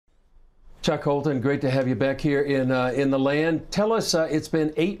Chuck Holton, great to have you back here in the land. Tell us, it's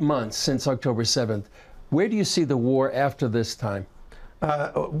been 8 months since October 7th. Where do you see the war after this time?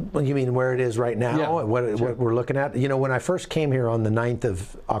 You mean where it is right now? Yeah, what we're looking at? You know, when I first came here on the 9th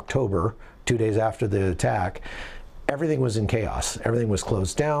of October, 2 days after the attack, everything was in chaos. Everything was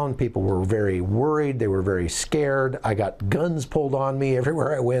closed down. People were very worried. They were very scared. I got guns pulled on me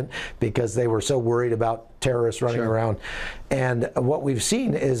everywhere I went because they were so worried about terrorists running around. And what we've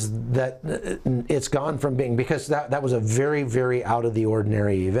seen is that it's gone from being, because that was a very, very out of the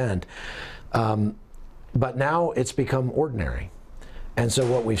ordinary event. But now it's become ordinary. And so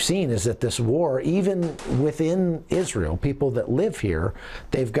what we've seen is that this war, even within Israel, people that live here,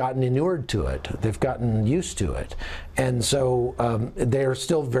 they've gotten inured to it. They've gotten used to it. And so they're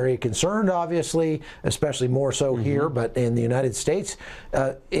still very concerned, obviously, especially more so here. But in the United States,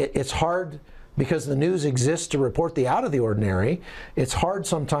 it's hard because the news exists to report the out of the ordinary. It's hard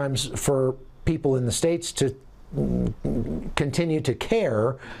sometimes for people in the States to continue to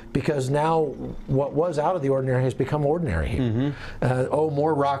care, because now what was out of the ordinary has become ordinary here. Oh,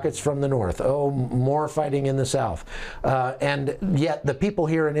 more rockets from the north. Oh, more fighting in the south. And yet the people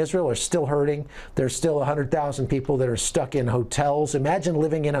here in Israel are still hurting. There's still 100,000 people that are stuck in hotels. Imagine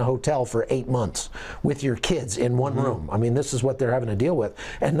living in a hotel for 8 months with your kids in one room. I mean, this is what they're having to deal with.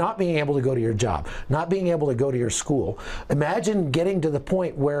 And not being able to go to your job, not being able to go to your school. Imagine getting to the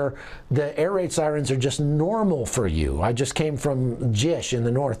point where the air raid sirens are just normal for you. I just came from Jish in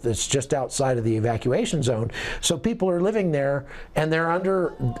the north. That's just outside of the evacuation zone. So people are living there and they're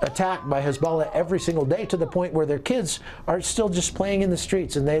under attack by Hezbollah every single day, to the point where their kids are still just playing in the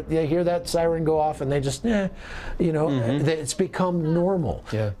streets, and they hear that siren go off and they just, you know, it's become normal.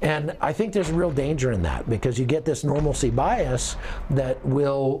 And I think there's real danger in that, because you get this normalcy bias that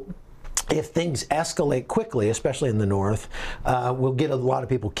will, if things escalate quickly, especially in the north, will get a lot of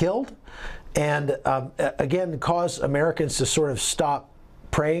people killed, and again, cause Americans to sort of stop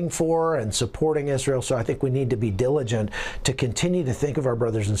praying for and supporting Israel. So I think we need to be diligent to continue to think of our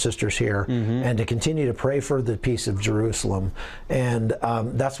brothers and sisters here, and to continue to pray for the peace of Jerusalem. And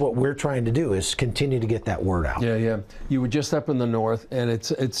that's what we're trying to do, is continue to get that word out. Yeah. You were just up in the north, and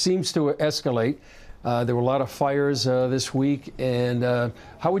it seems to escalate. There were a lot of fires this week, and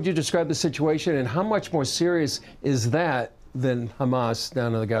how would you describe the situation, and how much more serious is that than Hamas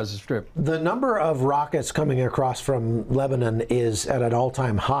down on the Gaza Strip? The number of rockets coming across from Lebanon is at an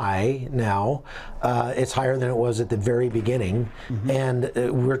all-time high now. It's higher than it was at the very beginning. And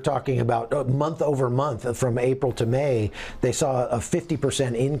we're talking about month over month, from April to May, they saw a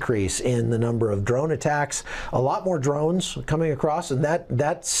 50% increase in the number of drone attacks. A lot more drones coming across, and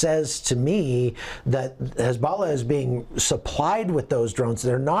that says to me that Hezbollah is being supplied with those drones.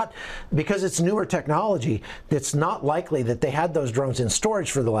 They're not, because it's newer technology, it's not likely that they had those drones in storage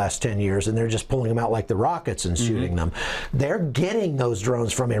for the last 10 years and they're just pulling them out like the rockets and shooting them. They're getting those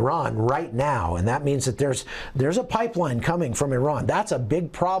drones from Iran right now, and that means that there's a pipeline coming from Iran. That's a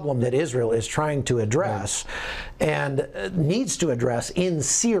big problem that Israel is trying to address, and needs to address in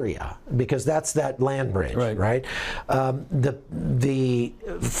Syria, because that's that land bridge, right? The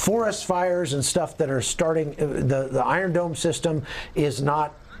forest fires and stuff that are starting, the Iron Dome system is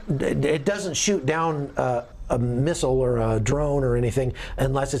not, it doesn't shoot down a missile or a drone or anything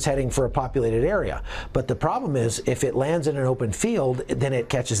unless it's heading for a populated area. But the problem is, if it lands in an open field, then it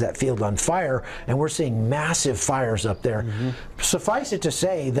catches that field on fire, and we're seeing massive fires up there. Suffice it to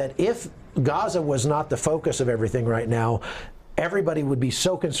say that if Gaza was not the focus of everything right now, everybody would be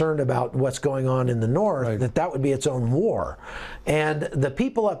so concerned about what's going on in the north that would be its own war. And the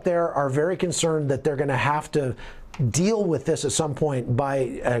people up there are very concerned that they're going to have to deal with this at some point by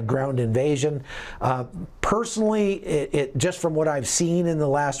a ground invasion. Personally, it just from what I've seen in the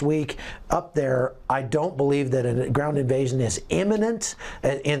last week up there, I don't believe that a ground invasion is imminent,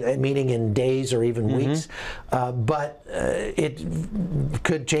 meaning in days or even weeks, but it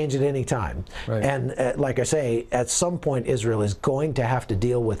could change at any time. And like I say, at some point Israel is going to have to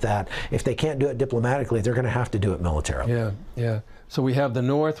deal with that. If they can't do it diplomatically, they're going to have to do it militarily. So we have the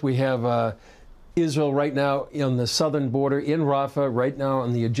north, we have Israel right now on the southern border, in Rafah, right now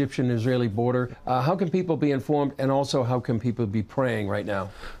on the Egyptian-Israeli border. How can people be informed, and also how can people be praying right now?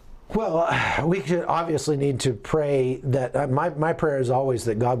 Well, we obviously need to pray that, my prayer is always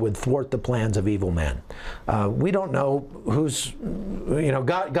that God would thwart the plans of evil men. We don't know who's,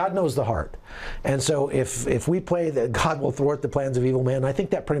 God knows the heart. And so if we pray that God will thwart the plans of evil men, I think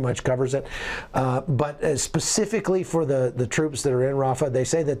that pretty much covers it. But specifically for the troops that are in Rafah, they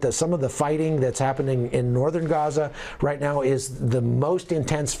say that some of the fighting that's happening in northern Gaza right now is the most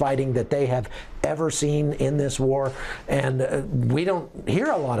intense fighting that they have ever seen in this war. And we don't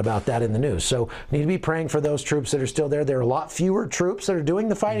hear a lot about about that in the news. So need to be praying for those troops that are still there. There are a lot fewer troops that are doing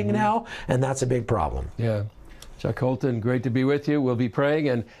the fighting now, and that's a big problem. Yeah. Chuck Holton, great to be with you. We'll be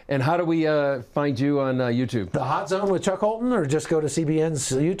praying. And how do we find you on YouTube? The Hot Zone with Chuck Holton, or just go to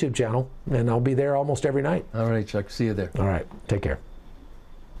CBN's YouTube channel, and I'll be there almost every night. All right, Chuck. See you there. All right. Take care.